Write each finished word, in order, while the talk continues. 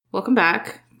Welcome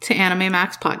back to Anime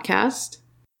Max Podcast.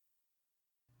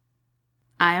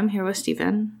 I am here with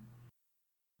Steven.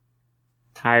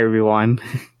 Hi, everyone.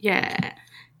 Yeah.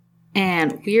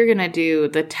 And we are going to do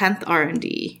the 10th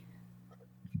R&D.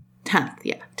 10th,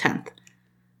 yeah, 10th.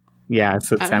 Yeah, it's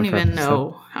the 10th I don't even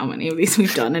know how many of these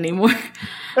we've done anymore.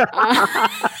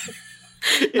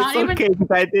 It's okay,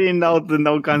 because I didn't know the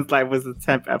No Guns Live was the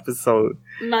 10th episode.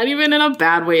 Not even in a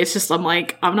bad way. It's just, I'm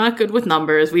not good with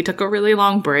numbers. We took a really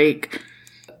long break.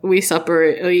 We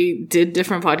did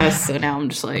different podcasts, so now I'm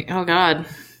just like, oh God.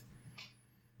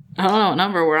 I don't know what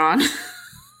number we're on.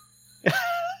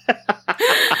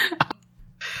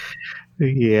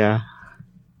 Yeah.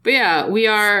 But yeah, we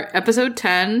are episode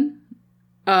 10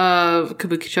 of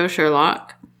Kabukicho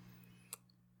Sherlock.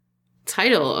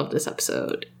 Title of this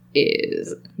episode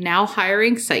is Now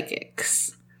Hiring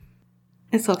Psychics.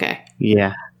 It's okay.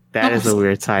 Yeah, that is a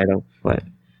weird title, but...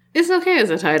 It's okay as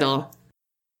a title.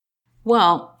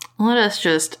 Well, let us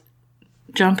just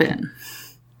jump in.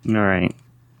 All right.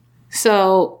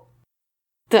 So,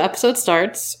 the episode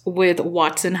starts with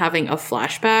Watson having a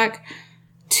flashback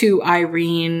to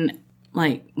Irene,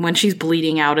 when she's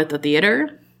bleeding out at the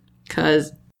theater,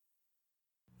 because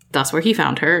that's where he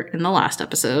found her in the last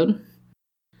episode.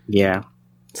 Yeah.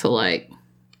 So, I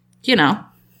don't know.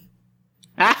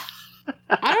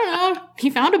 He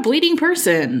found a bleeding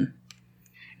person.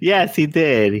 Yes, he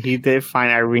did. He did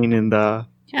find Irene in the...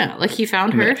 Yeah, he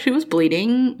found her. She was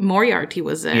bleeding. Moriarty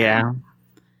was there. Yeah.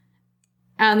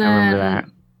 And then, I remember that.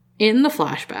 In the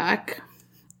flashback,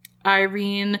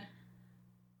 Irene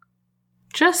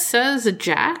just says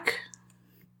Jack.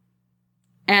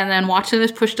 And then Watson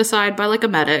is pushed aside by, a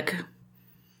medic.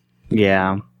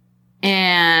 Yeah.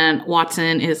 And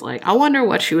Watson is like, I wonder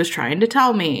what she was trying to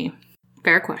tell me.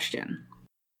 Fair question.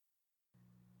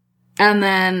 And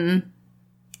then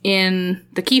in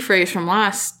the key phrase from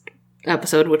last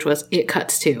episode, which was it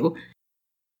cuts to.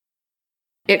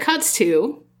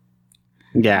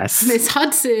 Yes. Miss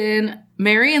Hudson,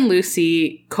 Mary and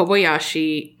Lucy,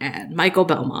 Kobayashi, and Michael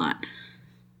Belmont.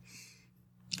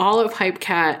 All of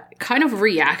Hypecat kind of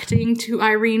reacting to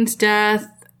Irene's death.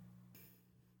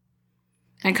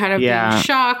 And kind of being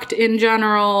shocked in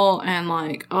general. And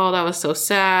oh, that was so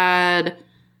sad.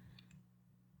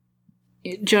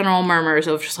 General murmurs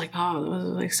of just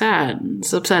oh, that was sad.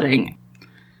 It's upsetting.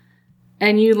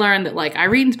 And you learn that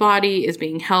Irene's body is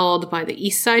being held by the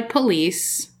East Side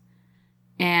Police.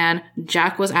 And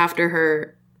Jack was after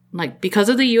her because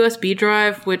of the USB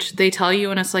drive, which they tell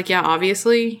you, and it's yeah,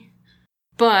 obviously.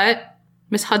 But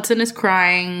Miss Hudson is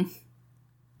crying,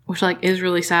 which is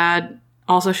really sad.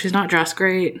 Also, she's not dressed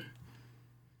great.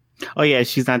 Oh, yeah,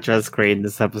 she's not dressed great in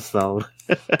this episode.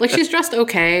 She's dressed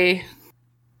okay.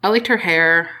 I liked her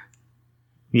hair.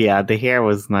 Yeah, the hair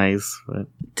was nice, but...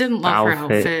 Didn't love her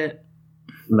outfit.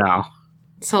 No.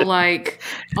 So,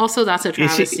 also that's a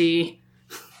travesty.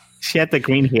 She had the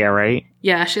green hair, right?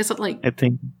 Yeah, she has, I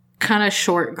think. kind of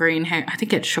short green hair. I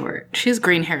think it's short. She has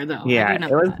green hair, though. Yeah,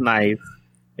 it was nice.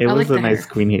 It was a nice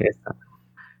green hair.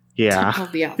 Yeah. Top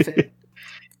of the outfit.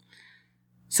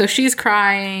 So she's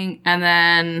crying, and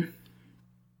then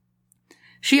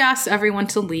she asks everyone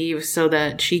to leave so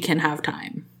that she can have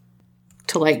time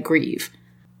to, grieve.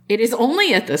 It is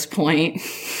only at this point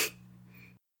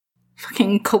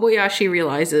fucking Kobayashi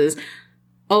realizes,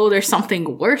 oh, there's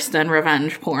something worse than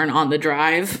revenge porn on the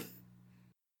drive.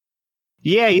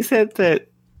 Yeah, he said that.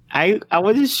 I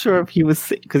wasn't sure if he was,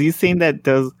 because he's saying that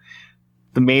the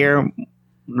Mayor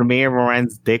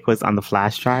Moran's dick was on the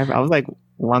flash drive. I was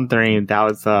wondering if that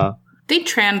was They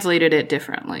translated it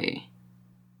differently.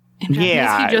 In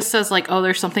Japanese, he just says oh,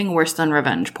 there's something worse than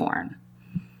revenge porn.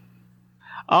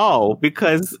 Oh,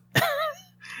 because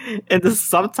in the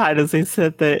subtitles they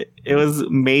said that it was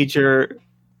Major.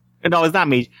 No, it's not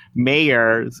Major.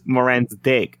 Mayor Moran's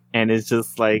dick, and it's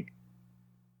just they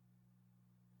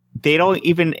don't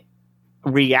even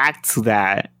react to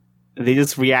that. They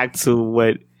just react to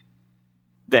what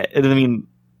that. I mean,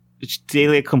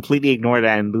 they completely ignore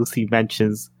that, and Lucy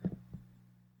mentions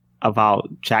about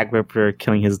Jack Ripper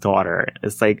killing his daughter.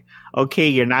 It's okay,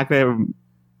 you're not going to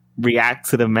react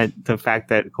to the fact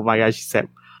that Kobayashi said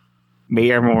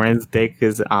Mayor Moran's dick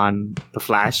is on the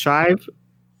flash drive.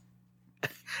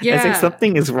 Yeah. It's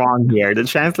something is wrong here. The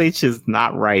translation is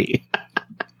not right.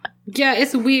 Yeah,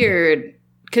 it's weird.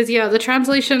 Because, the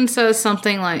translation says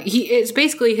something it's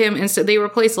basically him instead. They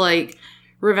replace,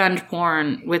 revenge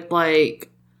porn with, a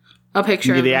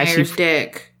picture of the mayor's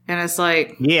dick. And it's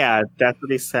yeah, that's what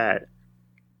they said.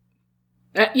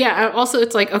 Also,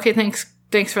 it's okay,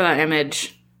 thanks for that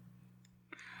image.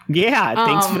 Yeah,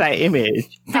 thanks for that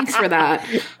image. Thanks for that.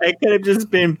 It could have just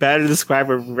been better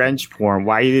described as revenge porn.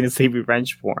 Why you didn't say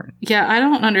revenge porn? Yeah, I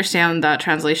don't understand that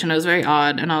translation. It was very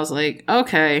odd, and I was like,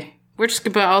 okay, we're just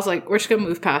gonna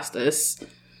move past this.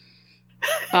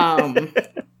 Because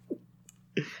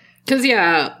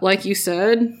yeah, like you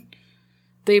said,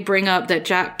 they bring up that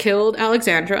Jack killed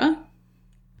Alexandra,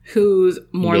 who's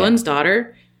Moreland's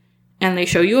daughter, and they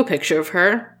show you a picture of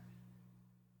her.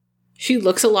 She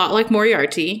looks a lot like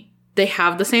Moriarty. They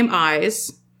have the same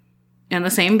eyes and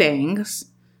the same bangs.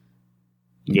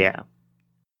 Yeah.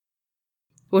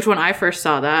 Which when I first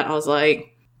saw that, I was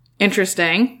like,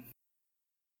 interesting.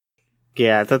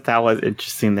 Yeah, I thought that was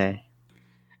interesting there.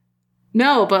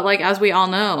 No, but like as we all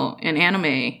know, in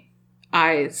anime,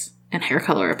 eyes and hair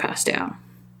color are passed down.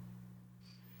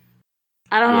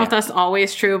 I don't know if that's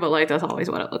always true, but like that's always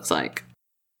what it looks like.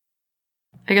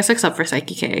 I guess except for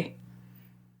Psyche K.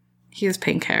 He has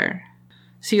pink hair.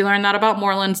 So you learn that about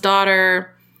Moreland's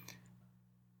daughter.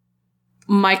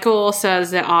 Michael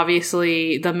says that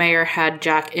obviously the mayor had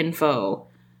Jack info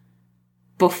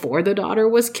before the daughter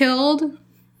was killed.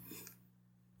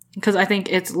 Because I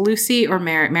think it's Lucy or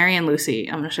Mary and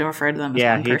Lucy. I'm just going to refer to them as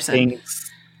one person.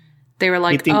 They were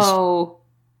like,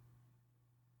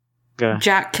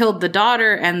 Jack killed the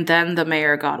daughter and then the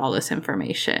mayor got all this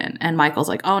information. And Michael's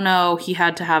like, oh no, he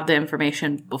had to have the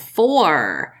information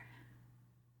before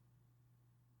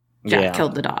Jack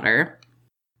killed the daughter.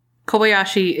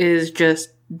 Kobayashi is just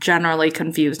generally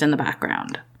confused in the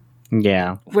background.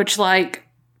 Yeah. Which, like,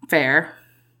 fair.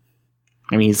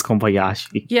 I mean, he's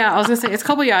Kobayashi. Yeah, I was going to say, it's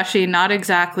Kobayashi, not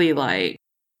exactly, like,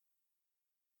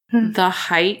 the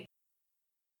height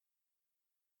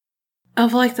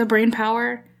of, like, the brain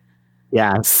power.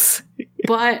 Yes.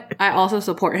 But I also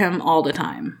support him all the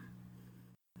time.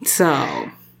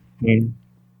 So,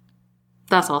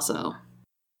 that's also...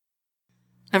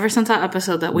 Ever since that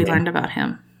episode that we learned about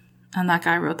him, and that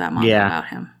guy wrote that manga about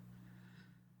him.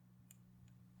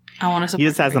 I want to support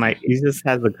him. He just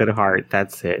has a good heart.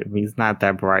 That's it. He's not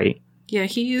that bright. Yeah,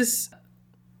 he's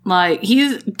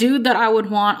dude that I would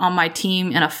want on my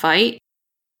team in a fight,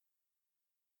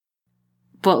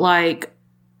 but like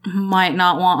might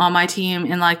not want on my team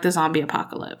in like the zombie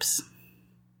apocalypse.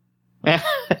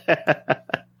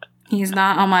 He's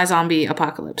not on my zombie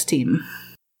apocalypse team.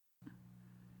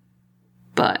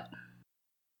 But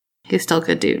he's still a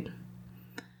good dude.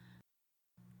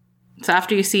 So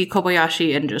after you see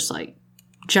Kobayashi in just like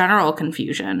general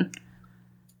confusion,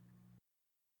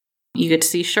 you get to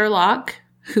see Sherlock,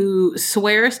 who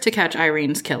swears to catch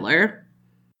Irene's killer.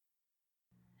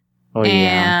 Oh,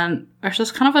 and there's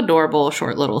this kind of adorable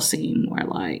short little scene where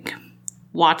like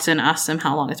Watson asks him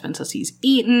how long it's been since he's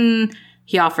eaten.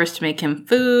 He offers to make him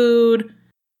food,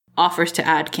 offers to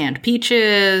add canned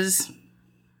peaches,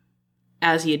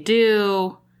 as you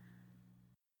do.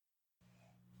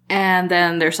 And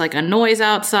then there's like a noise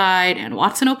outside, and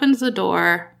Watson opens the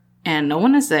door, and no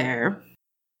one is there.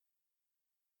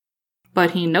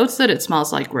 But he notes that it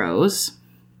smells like rose.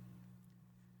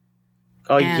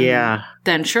 Oh, yeah.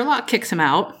 Then Sherlock kicks him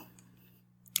out,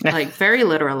 like very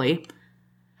literally,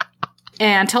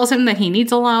 and tells him that he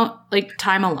needs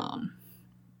time alone.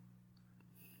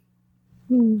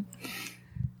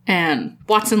 And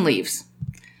Watson leaves.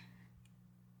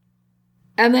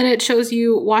 And then it shows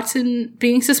you Watson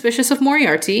being suspicious of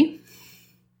Moriarty.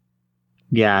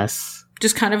 Yes.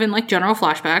 Just kind of in like general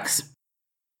flashbacks.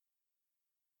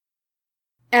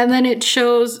 And then it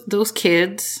shows those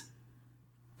kids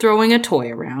throwing a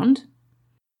toy around.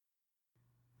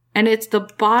 And it's the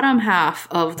bottom half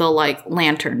of the like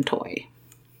lantern toy.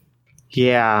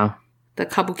 Yeah. The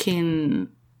Kabukin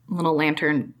little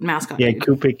lantern mascot. Yeah, dude.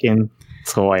 Kupikin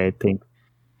toy, I think.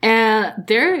 And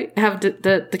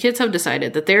the kids have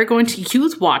decided that they're going to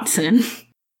use Watson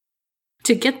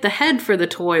to get the head for the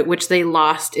toy, which they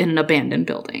lost in an abandoned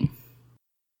building.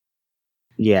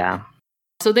 Yeah.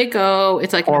 So they go,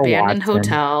 it's like an abandoned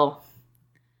hotel.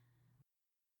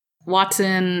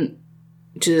 Watson,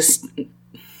 just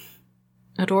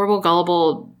adorable,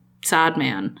 gullible, sad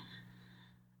man,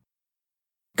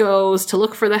 goes to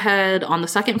look for the head on the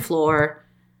second floor.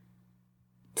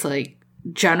 It's like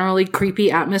generally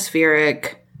creepy,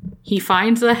 atmospheric. He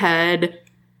finds the head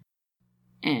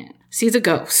and sees a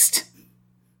ghost.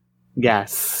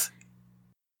 Yes.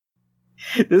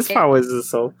 This part was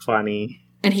just so funny.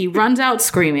 And he runs out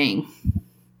screaming.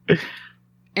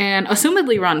 And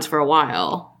assumedly runs for a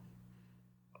while.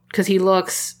 Because he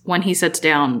looks, when he sits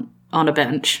down on a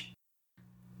bench,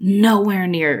 nowhere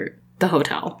near the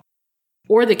hotel.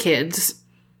 Or the kids.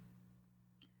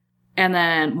 And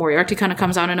then Moriarty kind of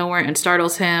comes out of nowhere and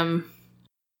startles him.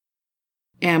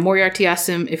 And Moriarty asks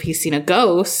him if he's seen a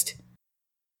ghost.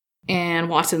 And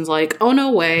Watson's like, oh,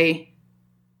 no way.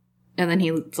 And then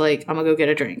he's like, I'm gonna go get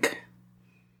a drink.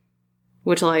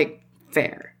 Which, like,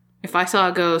 fair. If I saw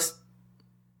a ghost,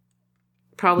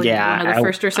 probably one of the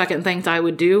first or second things I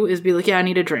would do is be like, yeah, I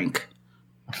need a drink.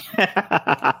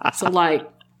 So, like,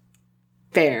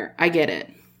 fair. I get it.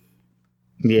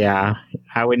 Yeah,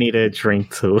 I would need a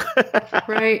drink too.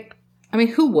 Right? I mean,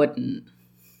 who wouldn't?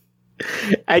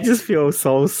 I just feel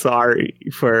so sorry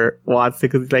for Watson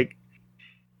because, like,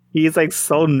 he's like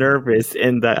so nervous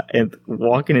and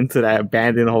walking into that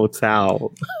abandoned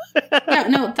hotel. Yeah,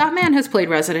 no, that man has played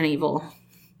Resident Evil.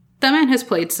 That man has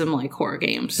played some like horror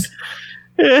games.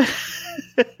 The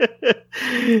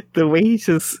way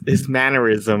his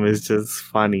mannerism is just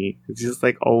funny. It's just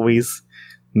like always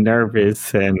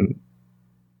nervous and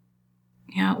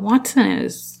yeah, Watson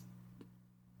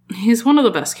he's one of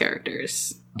the best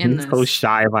characters in this. He's so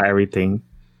shy about everything.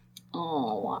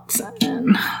 Oh,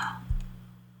 Watson.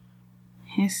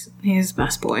 He's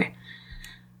best boy.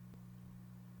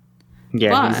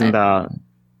 Yeah, he's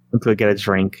to get a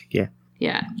drink. Yeah.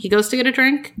 Yeah, he goes to get a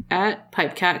drink at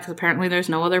Pipe Cat because apparently there's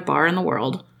no other bar in the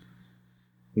world.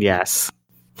 Yes.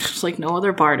 There's like no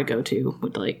other bar to go to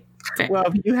with like. Well,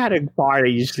 if you had a bar that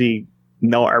you usually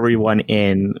know everyone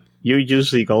in, you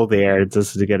usually go there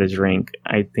just to get a drink,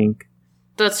 I think.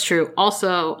 That's true.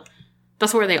 Also,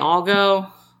 that's where they all go.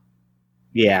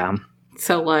 Yeah.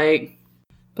 So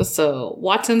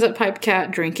Watson's at Pipe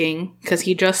Cat drinking because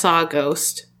he just saw a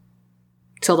ghost.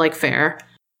 So like fair.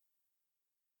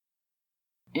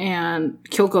 And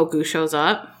Kyogoku shows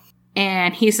up.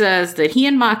 And he says that he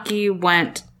and Maki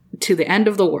went to the end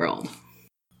of the world.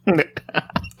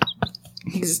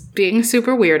 He's being a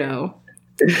super weirdo.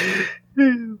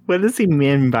 What does he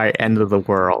mean by end of the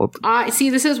world? See,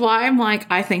 this is why I'm like,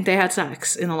 I think they had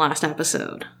sex in the last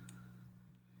episode.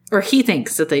 Or he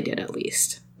thinks that they did, at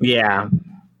least. Yeah.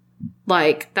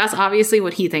 Like, that's obviously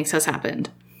what he thinks has happened.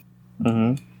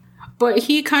 Mm-hmm. But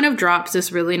he kind of drops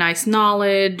this really nice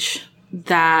knowledge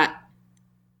that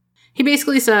he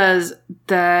basically says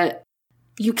that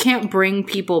you can't bring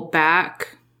people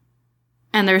back,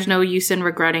 and there's no use in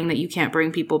regretting that you can't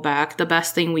bring people back. The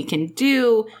best thing we can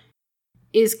do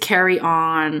is carry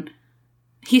on.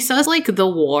 He says, like, the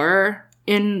war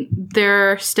in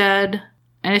their stead,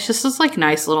 and it's just this, like,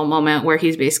 nice little moment where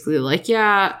he's basically like,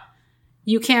 yeah,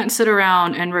 you can't sit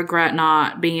around and regret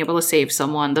not being able to save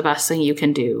someone. The best thing you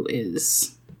can do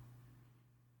is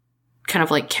kind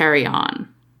of, like, carry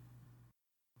on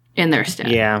in their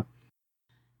stead. Yeah.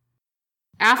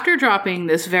 After dropping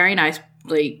this very nice,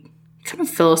 like, kind of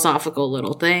philosophical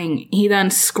little thing, he then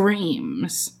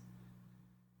screams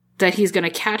that he's going to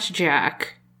catch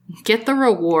Jack, get the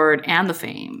reward and the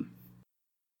fame,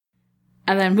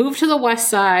 and then move to the west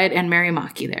side and marry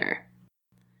Maki there.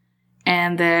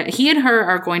 And that he and her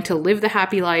are going to live the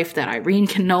happy life that Irene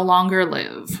can no longer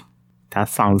live. That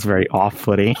sounds very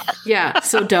off-putting. Yeah,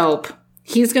 so dope.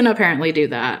 He's going to apparently do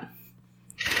that.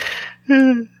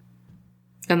 And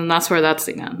then that's where that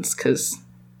scene ends, because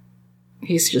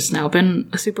he's just now been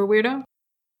a super weirdo.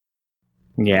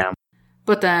 Yeah.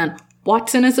 But then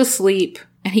Watson is asleep,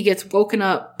 and he gets woken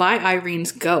up by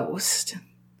Irene's ghost.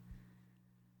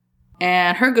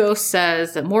 And her ghost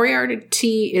says that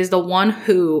Moriarty is the one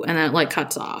who, and then it, like,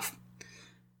 cuts off.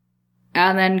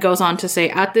 And then goes on to say,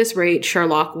 at this rate,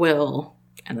 Sherlock will.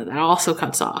 And then that also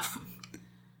cuts off.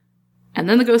 And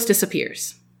then the ghost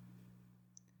disappears.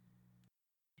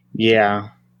 Yeah.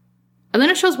 And then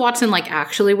it shows Watson, like,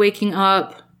 actually waking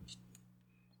up.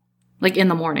 Like, in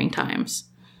the morning times.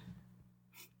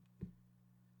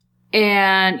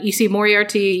 And you see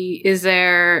Moriarty is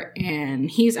there, and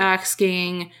he's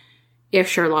asking if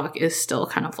Sherlock is still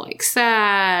kind of, like,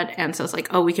 sad, and says,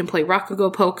 like, oh, we can play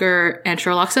Rakugo poker, and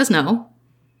Sherlock says no.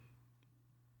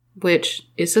 Which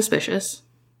is suspicious.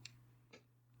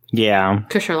 Yeah.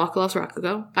 Because Sherlock loves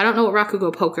Rakugo. I don't know what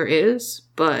Rakugo poker is,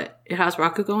 but it has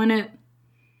Rakugo in it.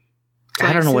 So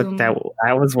I don't know what that...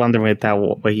 I was wondering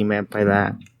what he meant by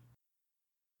that.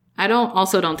 I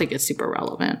don't think it's super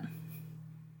relevant.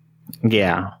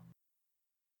 Yeah.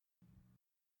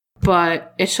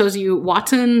 But it shows you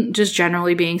Watson just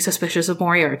generally being suspicious of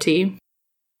Moriarty.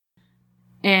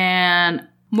 And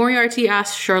Moriarty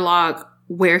asks Sherlock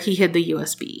where he hid the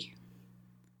USB.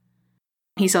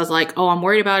 He says, like, oh, I'm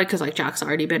worried about it because, like, Jack's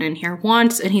already been in here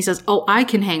once. And he says, oh, I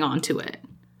can hang on to it.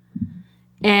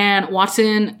 And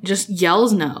Watson just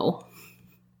yells no.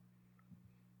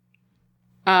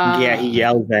 Yeah, he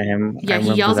yells at him. Yeah,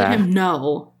 he yells at him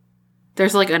no.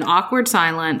 There's, like, an awkward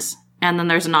silence. And then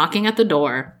there's knocking at the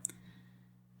door.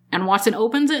 And Watson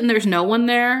opens it and there's no one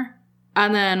there.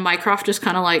 And then Mycroft just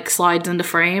kind of like slides into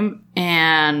frame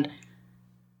and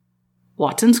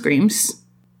Watson screams,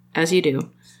 as you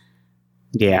do.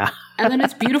 Yeah. And then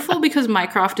it's beautiful because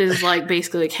Mycroft is like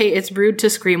basically like, hey, it's rude to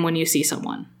scream when you see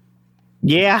someone.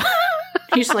 Yeah.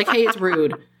 He's just like, hey, it's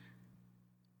rude.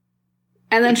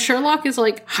 And then Sherlock is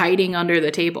like hiding under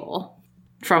the table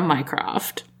from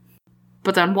Mycroft.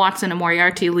 But then Watson and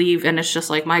Moriarty leave and it's just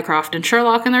like Mycroft and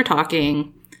Sherlock and they're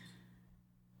talking.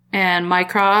 And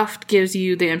Mycroft gives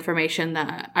you the information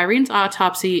that Irene's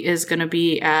autopsy is going to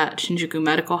be at Shinjuku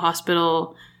Medical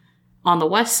Hospital on the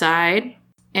west side.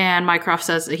 And Mycroft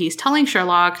says that he's telling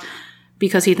Sherlock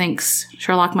because he thinks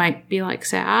Sherlock might be like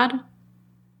sad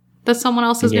that someone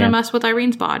else is going to mess with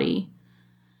Irene's body.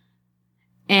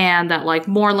 And that like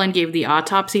Morland gave the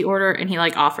autopsy order and he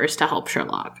like offers to help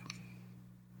Sherlock.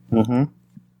 Mm-hmm.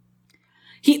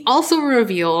 He also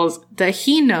reveals that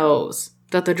he knows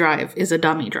that the drive is a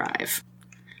dummy drive.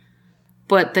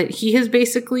 But that he has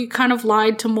basically kind of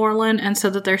lied to Morland and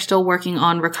said that they're still working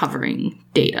on recovering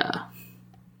data.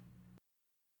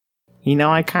 You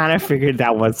know, I kind of figured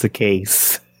that was the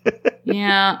case.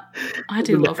 Yeah, I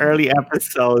do In love the early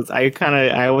episodes,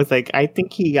 I was like, I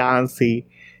think he honestly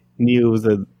knew it was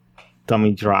a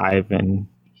dummy drive and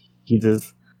he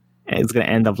just is going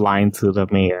to end up lying to the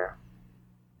mayor.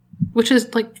 Which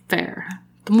is, like, fair.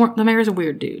 The mayor's a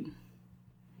weird dude.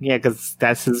 Yeah, because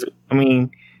that's his... I mean,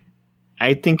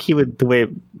 I think he would do it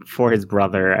for his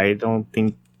brother. I don't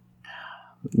think...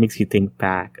 It makes you think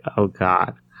back. Oh,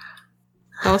 God.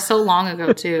 That was so long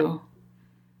ago, too.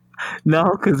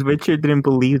 No, because Richard didn't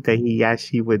believe that he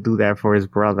actually would do that for his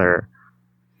brother.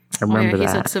 I remember he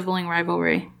that. said sibling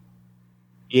rivalry.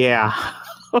 Yeah.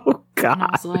 Oh, God. And I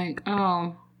was like,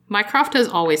 oh. Mycroft has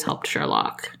always helped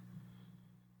Sherlock.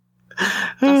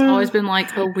 That's always been,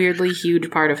 like, a weirdly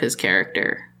huge part of his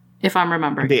character. If I'm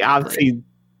remembering They correctly. obviously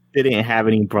didn't have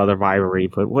any brother rivalry,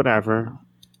 but whatever.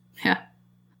 Yeah.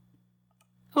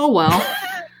 Oh, well.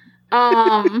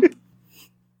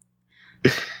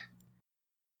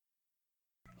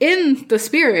 In the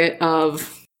spirit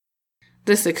of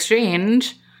this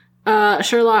exchange,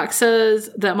 Sherlock says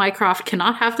that Mycroft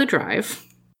cannot have the drive,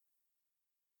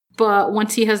 but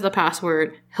once he has the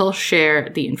password, he'll share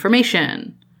the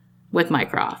information with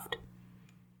Mycroft.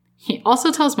 He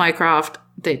also tells Mycroft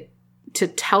that to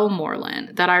tell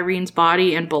Morland that Irene's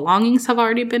body and belongings have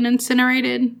already been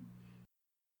incinerated.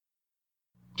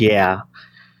 Yeah.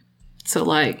 So,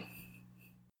 like,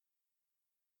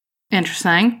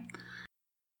 interesting.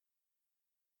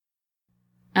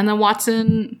 And then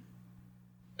Watson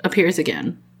appears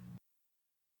again.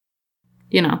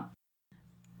 You know.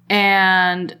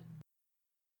 And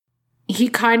he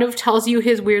kind of tells you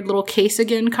his weird little case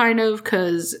again, kind of,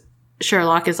 because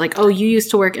Sherlock is like, oh, you used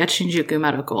to work at Shinjuku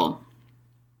Medical.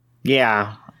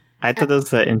 Yeah. I thought that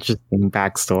was an interesting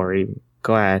backstory.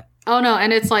 Go ahead. Oh, no,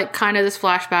 and it's like kind of this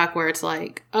flashback where it's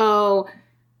like, oh,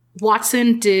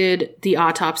 Watson did the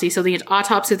autopsy. So the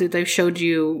autopsy that they showed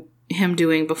you him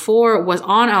doing before was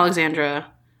on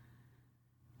Alexandra.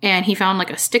 And he found like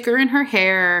a sticker in her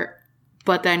hair,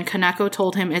 but then Kaneko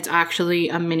told him it's actually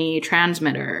a mini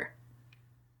transmitter.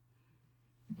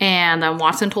 And then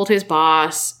Watson told his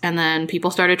boss, and then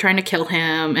people started trying to kill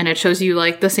him. And it shows you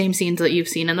like the same scenes that you've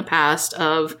seen in the past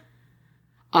of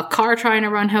a car trying to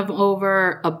run him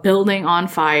over, a building on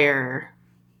fire.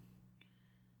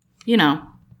 You know,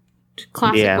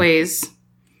 classic ways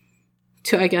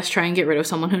to, I guess, try and get rid of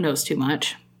someone who knows too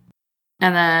much.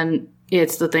 And then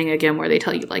it's the thing again where they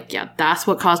tell you, like, yeah, that's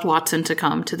what caused Watson to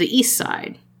come to the east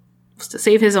side, was to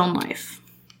save his own life.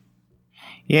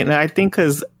 Yeah, no, I think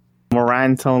because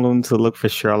Moran told him to look for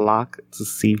Sherlock to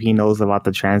see if he knows about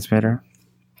the transmitter.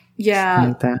 Yeah.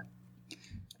 Like that.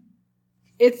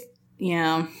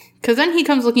 Yeah. Because then he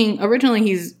comes looking, originally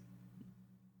he's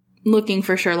looking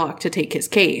for Sherlock to take his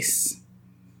case.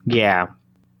 Yeah.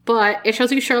 But it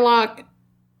shows you Sherlock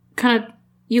kind of,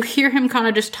 you hear him kind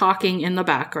of just talking in the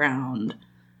background.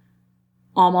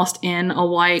 Almost in a,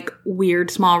 like,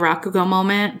 weird small Rakugo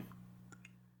moment.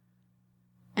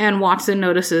 And Watson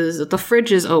notices that the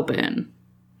fridge is open.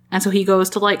 And so he goes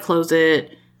to, like, close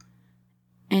it.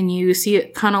 And you see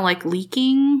it kind of, like,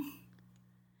 leaking.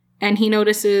 And he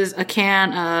notices a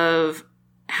can of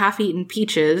half-eaten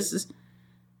peaches.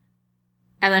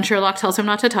 And then Sherlock tells him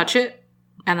not to touch it.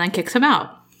 And then kicks him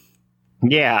out.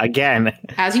 Yeah, again.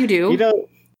 As you do. You know,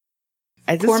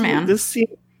 Poor man. This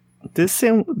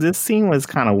scene was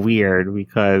kind of weird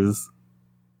because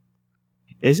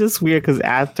it's just weird because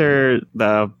after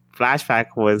the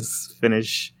flashback was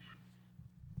finished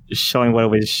showing what it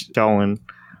was showing,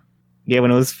 yeah,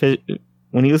 when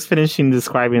he was finishing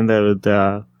describing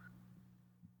the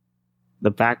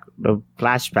the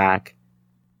flashback,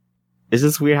 it's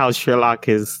just weird how Sherlock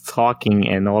is talking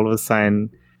and all of a sudden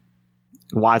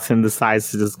Watson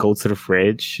decides to just go to the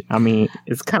fridge. I mean,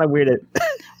 it's kind of weird.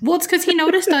 Well, it's because he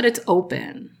noticed that it's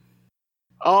open.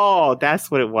 Oh, that's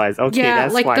what it was. Okay, yeah,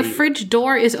 that's like why the fridge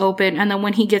door is open, and then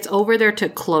when he gets over there to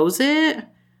close it,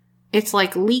 it's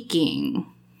like leaking.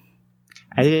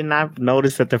 I did not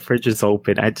notice that the fridge is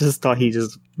open. I just thought he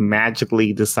just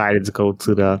magically decided to go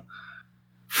to the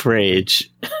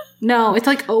fridge. No, it's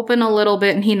like open a little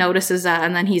bit, and he notices that,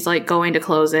 and then he's like going to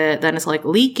close it. Then it's like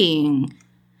leaking,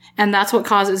 and that's what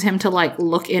causes him to like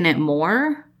look in it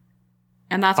more.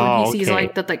 And that's when he sees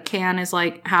like that the can is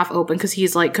like half open because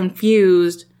he's like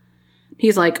confused.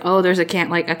 He's like, "Oh, there's a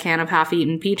can of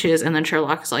half-eaten peaches," and then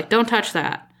Sherlock is like, "Don't touch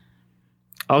that."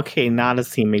 Okay, now the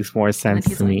scene makes more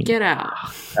sense to me. Get out,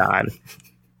 God.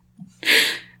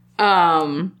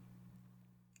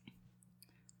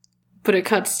 But it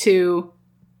cuts to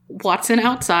Watson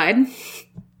outside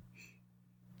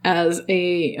as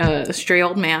a stray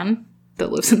old man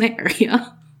that lives in the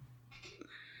area.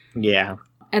 Yeah.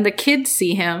 And the kids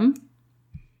see him,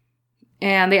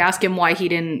 and they ask him why he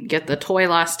didn't get the toy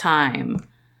last time.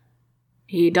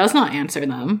 He does not answer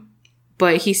them,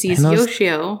 but he sees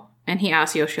Yoshio, and he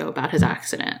asks Yoshio about his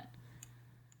accident.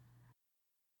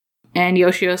 And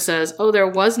Yoshio says, "Oh, there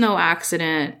was no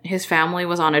accident. His family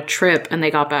was on a trip, and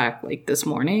they got back, like, this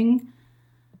morning.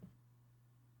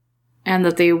 And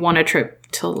that they won a trip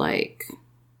to, like,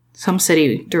 some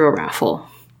city through a raffle."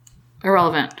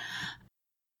 Irrelevant.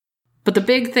 But the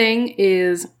big thing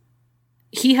is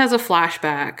he has a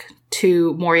flashback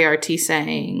to Moriarty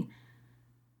saying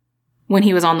when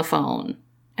he was on the phone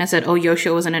and said, "Oh,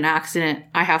 Yoshio was in an accident.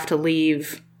 I have to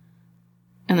leave."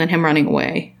 And then him running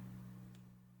away.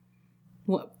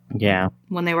 Yeah.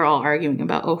 When they were all arguing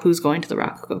about, oh, who's going to the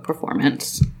Rakugo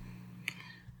performance.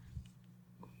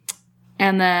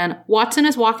 And then Watson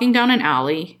is walking down an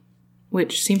alley,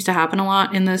 which seems to happen a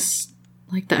lot in this,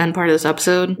 like the end part of this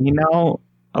episode. You know,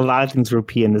 a lot of things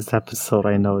repeat in this episode,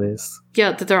 I noticed.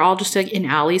 Yeah, that they're all just like in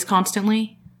alleys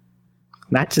constantly.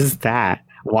 Not just that.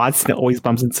 Watson always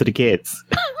bumps into the kids.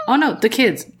 Oh no, the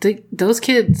kids. Those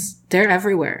kids, they're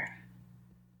everywhere.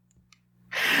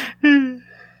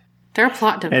 They're a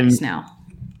plot device now.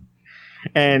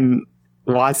 And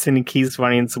Watson keeps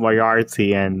running into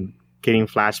Moriarty and getting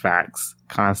flashbacks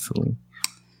constantly.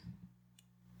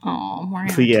 Oh,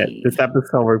 Moriarty. So yeah, this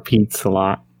episode repeats a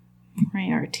lot.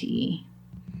 Moriarty.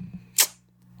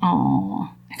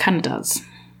 Oh, it kind of does.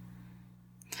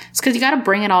 It's because you got to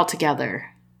bring it all together.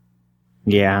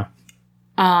 Yeah.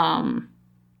 But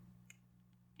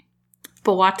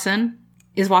Watson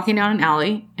is walking down an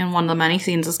alley, and one of the many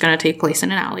scenes is going to take place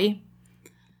in an alley.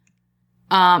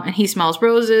 And he smells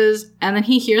roses, and then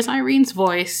he hears Irene's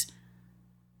voice,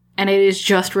 and it is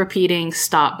just repeating,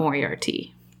 "Stop,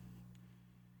 Moriarty."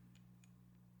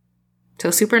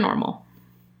 So super normal.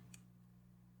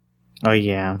 Oh,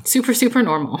 yeah. Super, super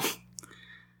normal.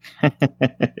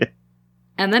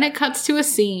 And then it cuts to a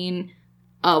scene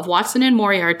of Watson and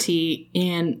Moriarty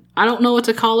in, I don't know what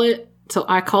to call it, so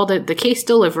I called it the case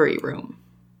delivery room.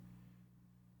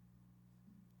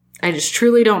 I just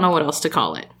truly don't know what else to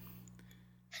call it.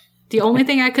 The only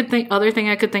thing other thing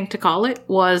I could think to call it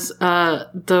was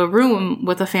the room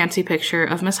with a fancy picture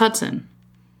of Miss Hudson.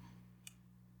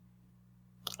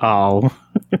 Oh.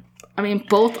 I mean,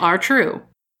 both are true.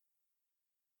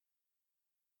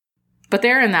 But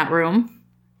they're in that room,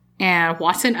 and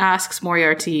Watson asks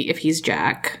Moriarty if he's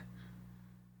Jack.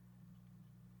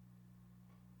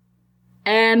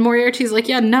 And Moriarty's like,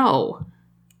 "Yeah, no."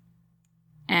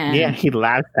 And yeah, he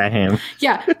laughs at him.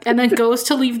 Yeah, and then goes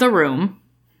to leave the room.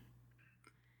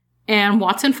 And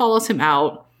Watson follows him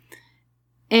out.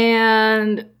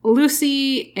 And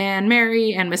Lucy and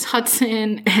Mary and Miss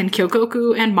Hudson and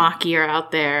Kyogoku and Maki are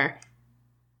out there.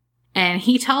 And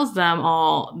he tells them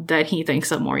all that he thinks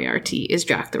that Moriarty is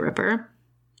Jack the Ripper.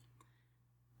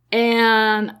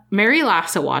 And Mary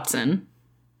laughs at Watson.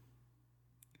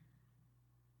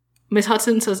 Miss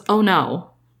Hudson says, "Oh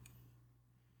no.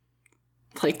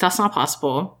 Like, that's not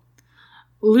possible."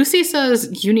 Lucy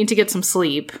says, "You need to get some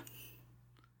sleep."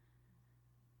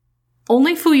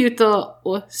 Only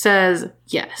Fuyuto says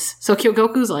yes. So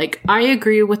Kyogoku's like, "I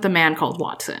agree with the man called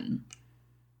Watson."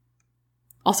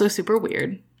 Also super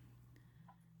weird.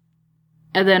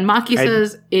 And then Maki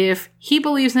says, if he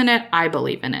believes in it, I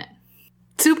believe in it.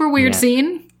 Super weird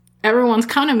scene. Everyone's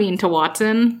kind of mean to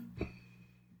Watson.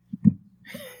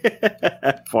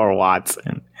 Poor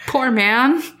Watson. Poor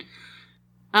man.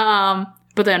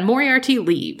 But then Moriarty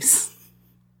leaves.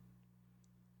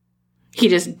 He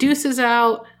just deuces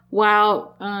out,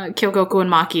 while Kyogoku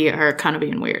and Maki are kind of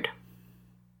being weird.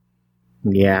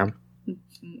 Yeah.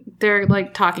 They're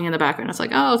like talking in the background. It's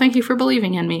like, oh, thank you for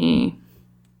believing in me.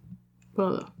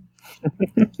 Ugh.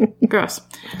 Gross.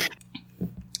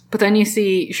 But then you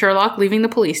see Sherlock leaving the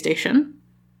police station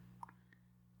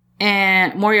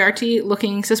and Moriarty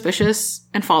looking suspicious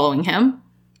and following him.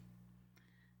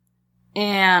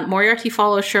 And Moriarty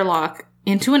follows Sherlock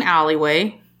into an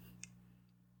alleyway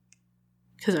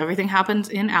because everything happens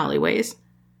in alleyways.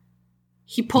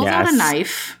 He pulls out a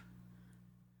knife,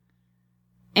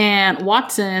 and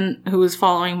Watson, who is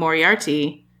following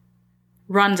Moriarty,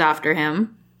 runs after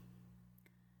him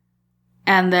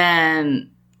and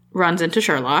then runs into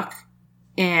Sherlock.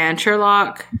 And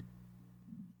Sherlock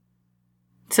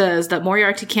says that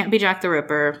Moriarty can't be Jack the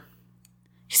Ripper.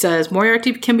 He says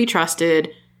Moriarty can be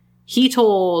trusted. He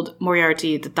told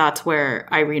Moriarty that that's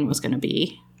where Irene was going to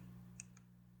be.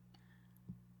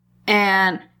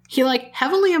 And he, like,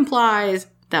 heavily implies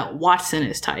that Watson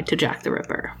is tied to Jack the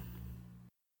Ripper.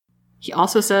 He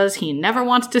also says he never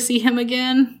wants to see him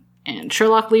again, and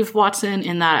Sherlock leaves Watson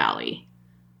in that alley.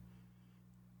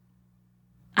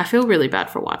 I feel really bad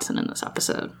for Watson in this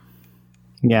episode.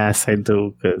 Yes, I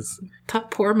do, because...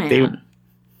 That poor man.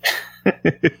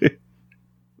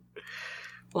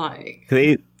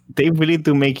 They really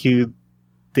do make you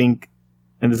think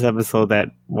in this episode that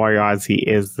Moriarty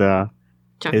is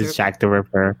Jack the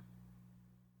Ripper.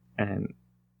 And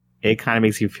it kind of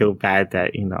makes you feel bad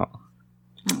that, you know,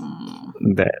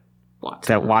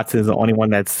 that Watson is the only one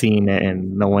that's seen it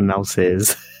and no one else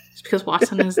is. It's because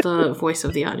Watson is the voice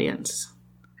of the audience.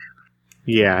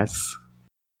 Yes.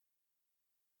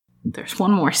 There's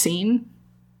one more scene.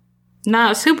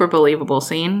 Not a super believable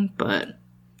scene, but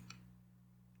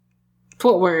it's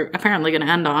what we're apparently going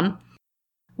to end on,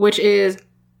 which is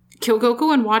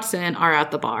Kyogoku and Watson are at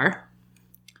the bar.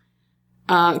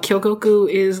 Kyogoku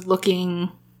is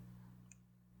looking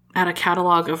at a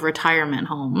catalog of retirement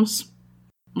homes,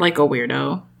 like a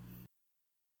weirdo.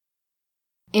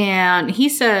 And he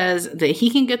says that he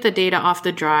can get the data off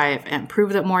the drive and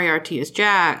prove that Moriarty is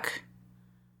Jack,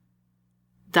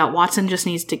 that Watson just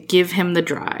needs to give him the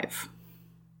drive.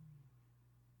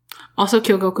 Also,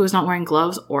 Kyogoku is not wearing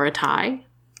gloves or a tie,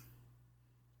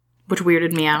 which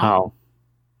weirded me out. Oh.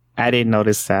 I didn't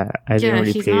notice that. I didn't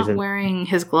really he's not wearing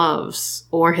his gloves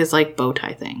or his, like, bow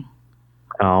tie thing.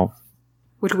 Oh.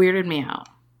 Which weirded me out.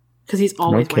 Because he's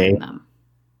always wearing them.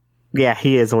 Yeah,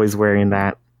 he is always wearing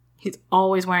that. He's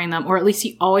always wearing them. Or at least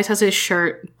he always has his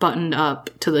shirt buttoned up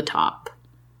to the top.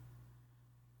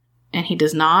 And he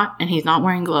does not, and he's not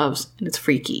wearing gloves, and it's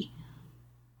freaky.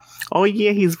 Oh,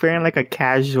 yeah, he's wearing, like, a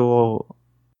casual...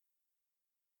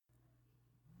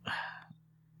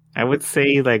 I would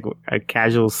say, like, a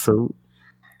casual suit.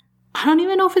 I don't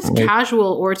even know if it's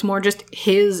casual or it's more just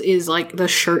his is, like, the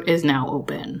shirt is now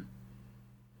open.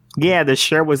 Yeah, the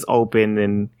shirt was open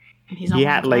and he's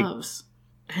not wearing gloves.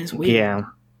 It's weird. Yeah.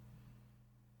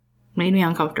 Made me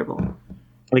uncomfortable.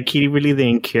 Like, he really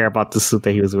didn't care about the suit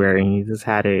that he was wearing. He just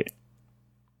had it.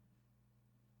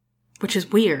 Which is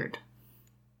weird.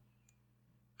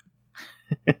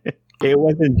 It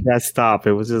wasn't dressed up.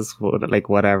 It was just, like,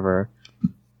 whatever.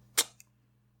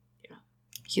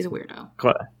 He's a weirdo.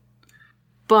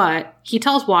 But he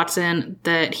tells Watson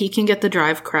that he can get the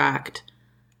drive cracked.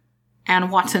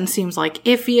 And Watson seems, like,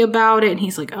 iffy about it. And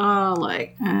he's like, oh,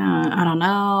 like, I don't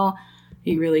know. Are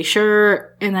you really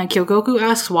sure? And then Kyogoku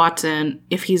asks Watson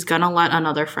if he's gonna let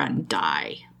another friend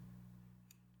die.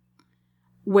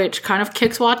 Which kind of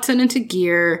kicks Watson into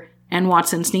gear. And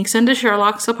Watson sneaks into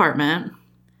Sherlock's apartment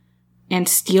and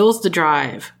steals the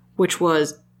drive, which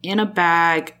was in a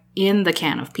bag in the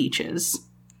can of peaches.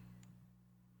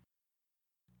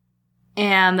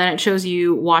 And then it shows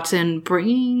you Watson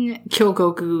bringing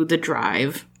Kyogoku the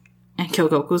drive. And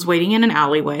Kyogoku's waiting in an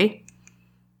alleyway.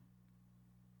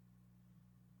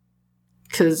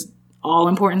 Because all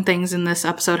important things in this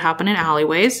episode happen in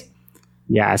alleyways.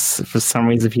 Yes, for some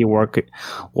reason if you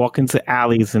walk into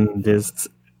alleys in this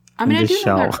I mean, I do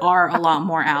know there are a lot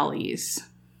more alleys.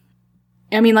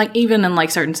 I mean, like, even in, like,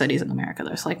 certain cities in America,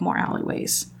 there's, like, more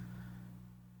alleyways.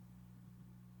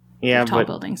 Yeah, there's tall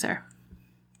buildings there.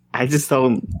 I just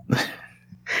don't...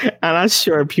 I'm not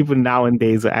sure people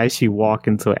nowadays will actually walk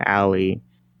into an alley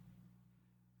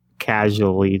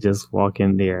casually, just walk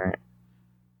in there,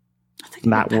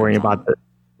 not worrying about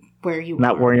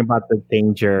worrying about the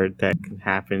danger that can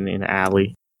happen in an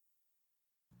alley.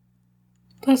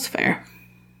 That's fair.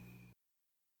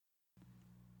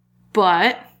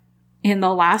 But in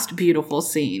the last beautiful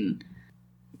scene,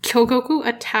 Kyogoku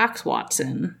attacks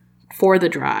Watson for the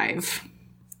drive.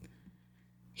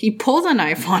 He pulls a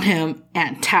knife on him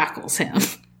and tackles him.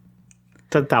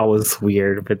 Thought that was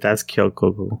weird, but that's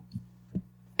Kyogoku.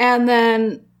 And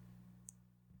then,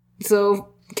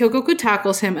 so Kyogoku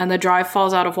tackles him, and the drive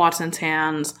falls out of Watson's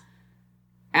hands.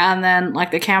 And then,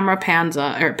 like, the camera pans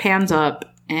up,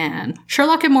 and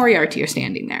Sherlock and Moriarty are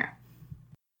standing there.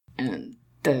 And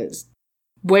that's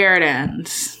where it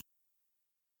ends.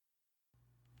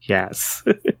 Yes.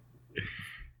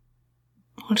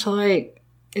 Which, like,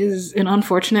 is an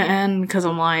unfortunate end, because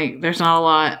I'm like, there's not a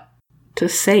lot to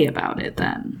say about it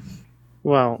then.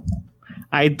 Well,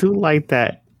 I do like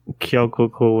that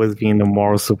Kyogoku was being the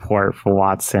moral support for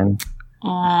Watson.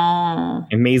 Aww.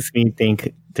 It makes me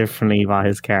think differently about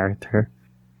his character.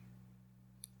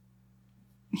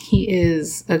 He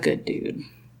is a good dude.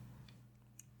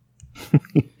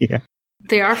 Yeah.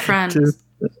 They are friends,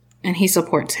 and he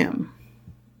supports him.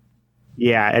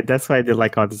 Yeah, and that's why I did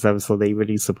like on this episode. They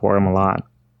really support him a lot.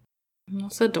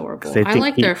 That's adorable. I I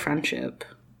like their friendship.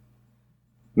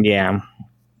 Yeah.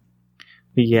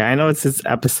 Yeah, I know it's this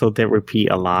episode that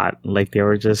repeat a lot. Like, they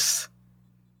were just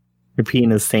repeating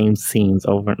the same scenes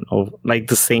over and over. Like,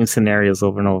 the same scenarios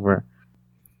over and over.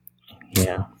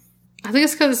 Yeah. I think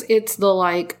it's because it's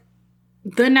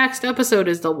the next episode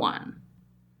is the one.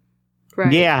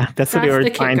 Right? Yeah, that's what they were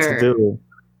trying to do.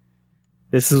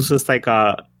 This is just like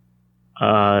a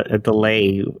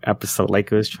delay episode. Like,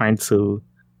 it was trying to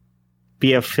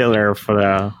be a filler for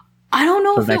the... I don't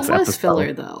know if it was episode.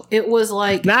 filler, though. It was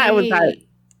like, it was not.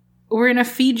 We're going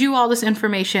to feed you all this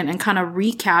information and kind of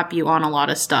recap you on a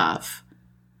lot of stuff.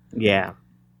 Yeah.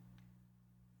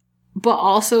 But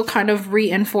also kind of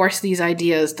reinforce these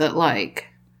ideas that, like,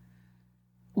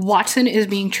 Watson is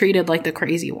being treated like the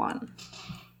crazy one.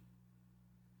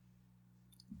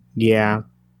 Yeah.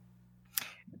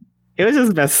 It was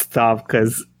just messed up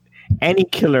because any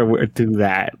killer would do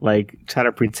that. Like, try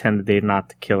to pretend that they're not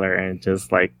the killer and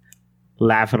just, like,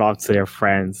 laugh it off to their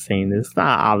friends, saying, it's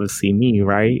not obviously me,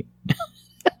 right?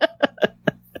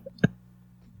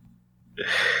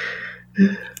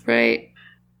 Right.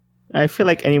 I feel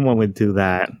like anyone would do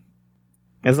that.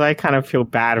 And so I kind of feel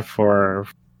bad for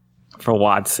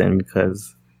Watson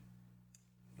because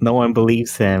no one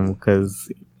believes him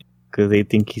because they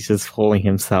think he's just fooling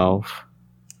himself.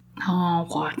 Oh,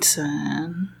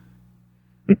 Watson.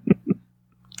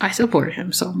 I support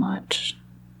him so much.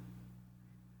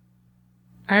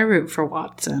 I root for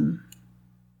Watson.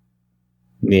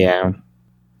 Yeah.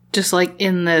 Just like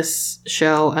in this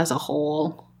show as a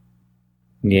whole.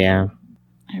 Yeah.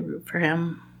 I root for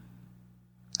him.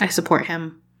 I support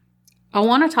him. I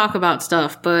want to talk about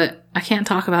stuff, but I can't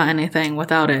talk about anything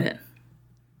without it.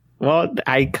 Well,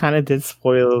 I kind of did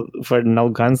spoil for No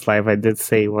Guns Life. I did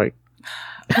say, like...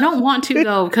 I don't want to,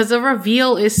 though, because the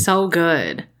reveal is so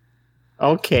good.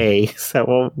 Okay,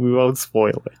 so we won't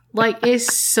spoil it. Like,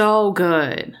 it's so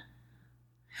good.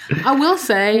 I will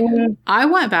say, I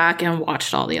went back and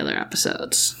watched all the other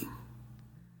episodes.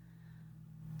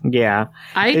 Yeah.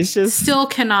 I still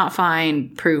cannot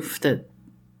find proof that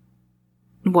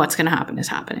what's going to happen is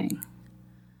happening.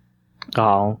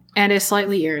 Oh. And it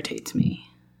slightly irritates me.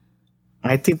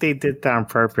 I think they did that on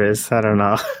purpose. I don't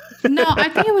know. No, I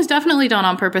think it was definitely done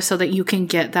on purpose so that you can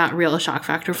get that real shock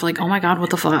factor of like, oh my god, what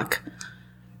the fuck?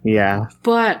 Yeah.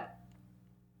 But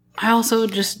I also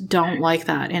just don't like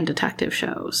that in detective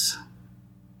shows.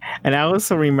 And I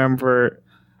also remember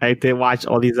I did watch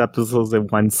all these episodes in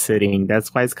one sitting.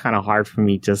 That's why it's kind of hard for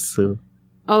me just to...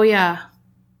 Oh, yeah.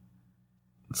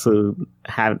 To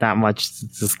have that much to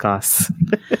discuss.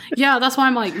 Yeah, that's why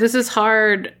I'm like, this is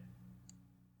hard.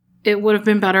 It would have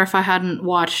been better if I hadn't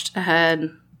watched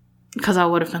ahead. Because I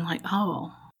would have been like,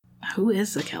 oh, who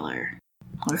is the killer?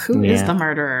 Or who is the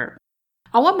murderer?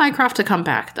 I want Mycroft to come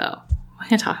back, though. We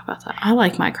can talk about that. I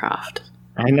like Mycroft.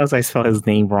 I know I spelled his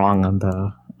name wrong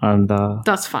on the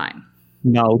That's fine.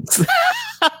 Notes. It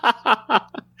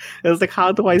was like,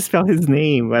 how do I spell his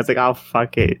name? I was like, oh,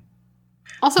 fuck it.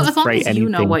 Also, Just as long as anything. you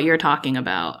know what you're talking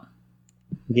about.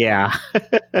 Yeah.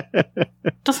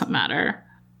 Doesn't matter.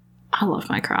 I love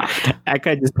Mycroft. I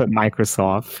could just put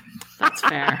Microsoft. That's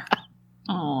fair.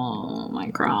 Oh,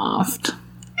 Mycroft.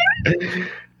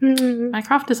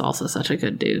 Mycroft is also such a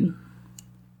good dude.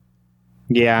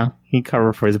 Yeah, he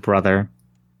covered for his brother.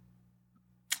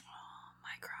 Oh,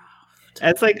 Mycroft.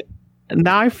 It's like,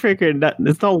 now I figured that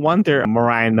it's no wonder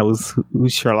Mariah knows who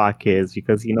Sherlock is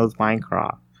because he knows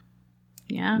Minecraft.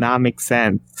 Yeah. Now it makes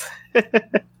sense.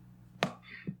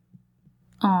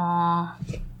 Aw.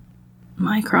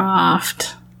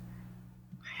 Mycroft.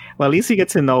 Well, at least you get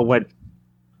to know what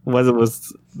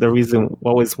was the reason.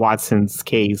 What was Watson's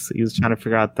case? He was trying to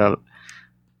figure out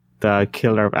the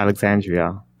killer of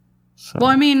Alexandria. So.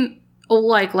 Well, I mean,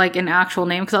 like an actual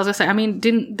name, because I was gonna say, I mean,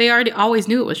 didn't they already always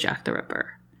knew it was Jack the Ripper?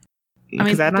 I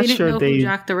mean, I'm not they didn't sure know who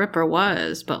Jack the Ripper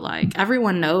was, but like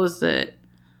everyone knows that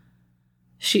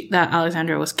that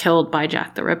Alexandra was killed by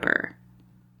Jack the Ripper.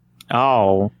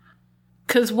 Oh,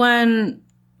 because when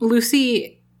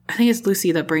Lucy, I think it's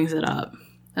Lucy that brings it up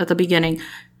at the beginning,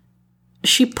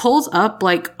 she pulls up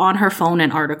like on her phone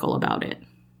an article about it.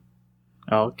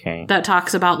 Okay. That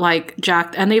talks about like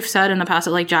Jack, and they've said in the past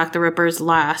that like Jack the Ripper's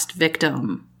last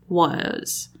victim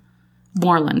was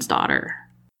Moreland's daughter.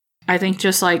 I think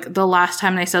just like the last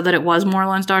time they said that it was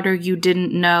Moreland's daughter, you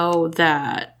didn't know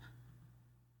that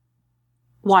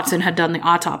Watson had done the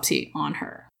autopsy on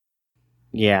her.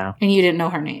 Yeah. And you didn't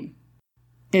know her name.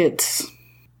 It's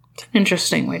an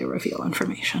interesting way to reveal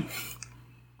information.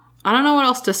 I don't know what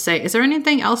else to say. Is there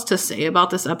anything else to say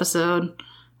about this episode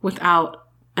without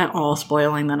at all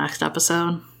spoiling the next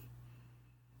episode?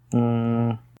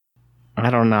 I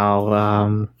don't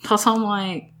know. Plus, I'm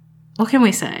like, what can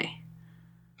we say?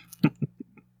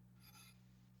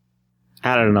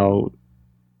 I don't know.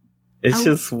 It's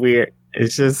just weird.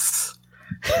 It's just...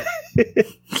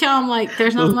 Yeah, I'm like,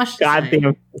 there's not much to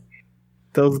say.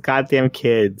 Those goddamn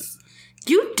kids.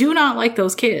 You do not like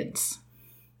those kids.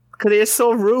 Because they're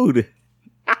so rude.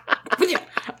 But yeah,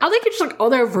 I think you're just like, oh,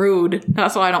 they're rude.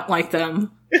 That's why I don't like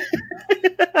them.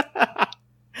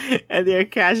 And they're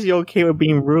casually okay with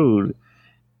being rude.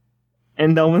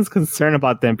 And no one's concerned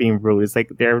about them being rude. It's like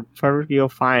they're perfectly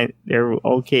fine. They're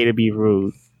okay to be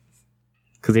rude.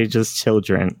 Because they're just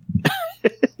children.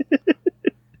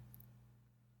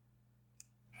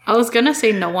 I was going to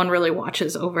say no one really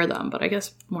watches over them, but I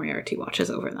guess Moriarty watches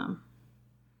over them.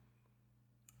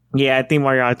 Yeah, I think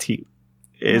Moriarty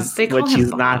is, but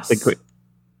he's not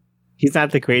he's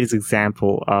not the greatest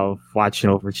example of watching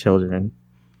over children.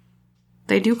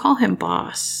 They do call him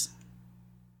boss.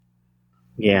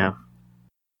 Yeah.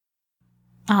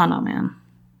 I don't know, man.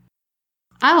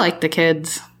 I like the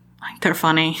kids. I think they're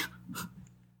funny.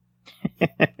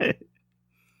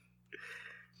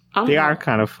 They are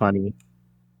kind of funny.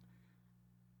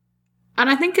 And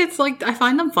I think it's like, I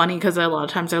find them funny because a lot of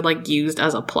times they're like used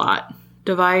as a plot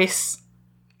device.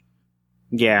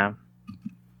 Yeah.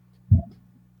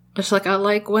 It's like, I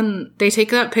like when they take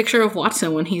that picture of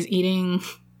Watson when he's eating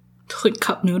like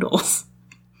cup noodles.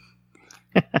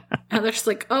 And they're just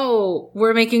like, oh,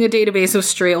 we're making a database of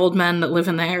stray old men that live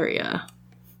in the area.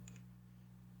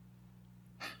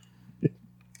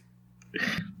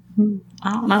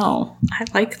 I don't know. I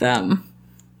like them.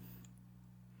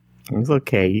 It's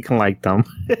okay. You can like them.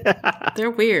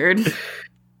 They're weird.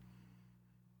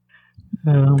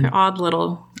 They're odd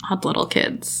little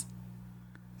kids.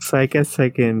 So I guess I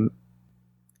get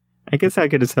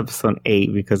this episode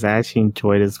 8 because I actually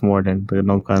enjoyed this more than the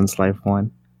No Guns Life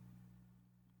one.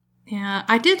 Yeah,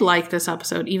 I did like this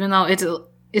episode, even though it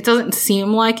doesn't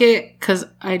seem like it because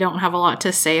I don't have a lot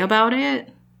to say about it.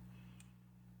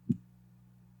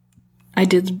 I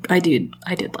did like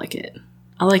it.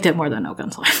 I liked it more than No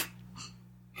Guns Life.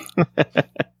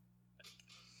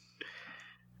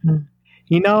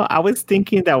 You know, I was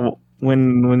thinking that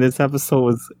when this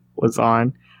episode was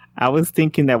on, I was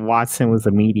thinking that Watson was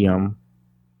a medium.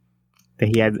 That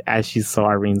he had actually saw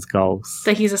Irene's ghost.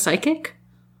 That he's a psychic?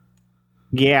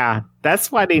 Yeah,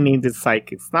 that's why they named it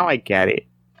psychics. Now I get it.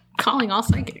 Calling all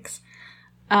psychics.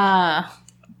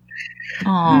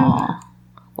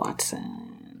 Watson.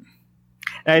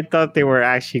 I thought they were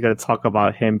actually going to talk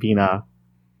about him being a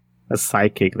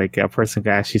psychic, like a person who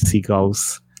can actually see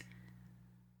ghosts.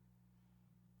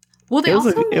 Well, they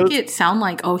also make it sound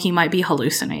like, oh, he might be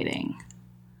hallucinating.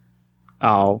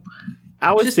 Oh,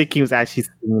 I was thinking he was actually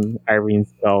seeing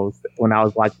Irene's ghost when I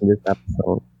was watching this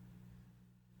episode.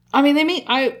 I mean,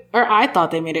 I thought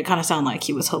they made it kind of sound like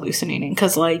he was hallucinating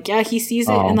because, like, yeah, he sees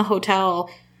it in the hotel,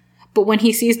 but when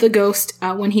he sees the ghost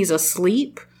when he's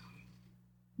asleep,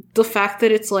 the fact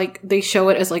that it's like they show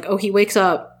it as like, oh, he wakes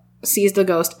up, sees the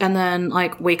ghost, and then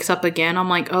like wakes up again. I'm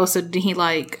like, oh, so did he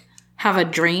like have a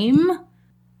dream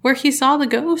where he saw the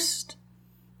ghost?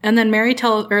 And then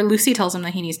Lucy tells him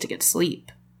that he needs to get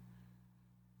sleep.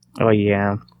 Oh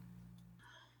yeah.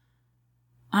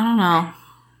 I don't know.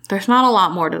 There's not a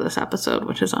lot more to this episode,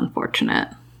 which is unfortunate.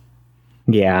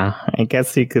 Yeah, I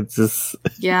guess you could just...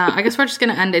 Yeah, I guess we're just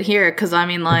going to end it here, because, I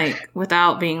mean, like,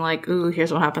 without being like, ooh,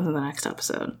 here's what happens in the next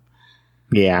episode.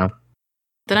 Yeah.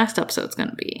 The next episode's going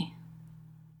to be...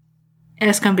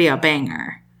 It's going to be a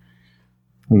banger.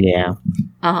 Yeah.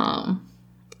 I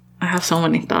have so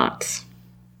many thoughts.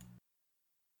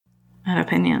 And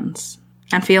opinions.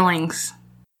 And feelings.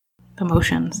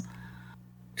 Emotions.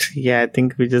 Yeah, I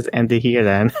think we just end it here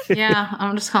then. Yeah,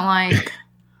 I'm just kind of like...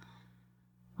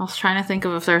 I was trying to think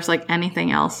of if there's like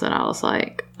anything else that I was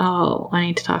like, oh, I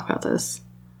need to talk about this.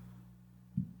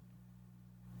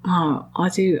 Oh, I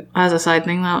do. As a side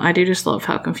thing, though, I do just love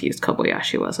how confused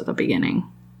Kobayashi was at the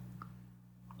beginning.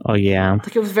 Oh, yeah.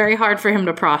 Like, it was very hard for him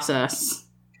to process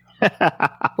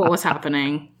what was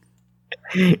happening.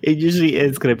 It usually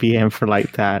is going to be him for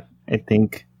like that, I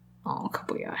think. Oh,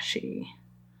 Kobayashi.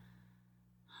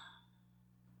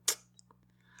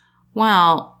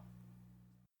 Well,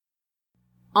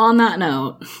 on that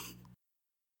note,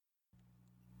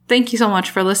 thank you so much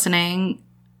for listening.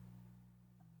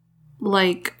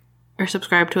 Like or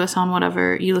subscribe to us on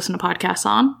whatever you listen to podcasts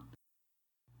on.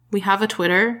 We have a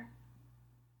Twitter.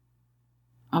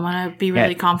 I'm going to be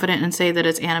really confident and say that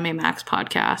it's Anime Max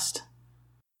Podcast.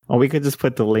 Or we could just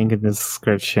put the link in the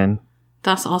description.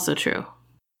 That's also true.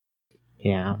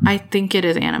 Yeah. I think it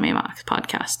is Anime Max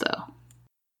Podcast, though.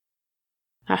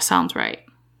 That sounds right.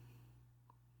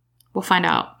 We'll find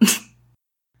out.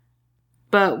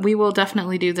 But we will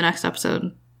definitely do the next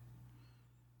episode.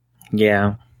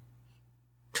 Yeah.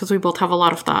 Because we both have a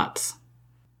lot of thoughts.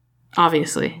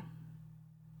 Obviously.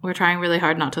 We're trying really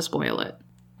hard not to spoil it.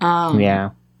 Yeah.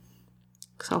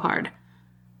 So hard.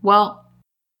 Well,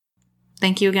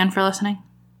 thank you again for listening.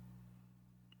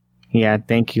 Yeah,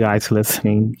 thank you guys for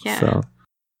listening. Yeah. So,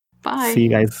 bye. see you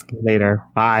guys later.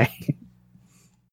 Bye.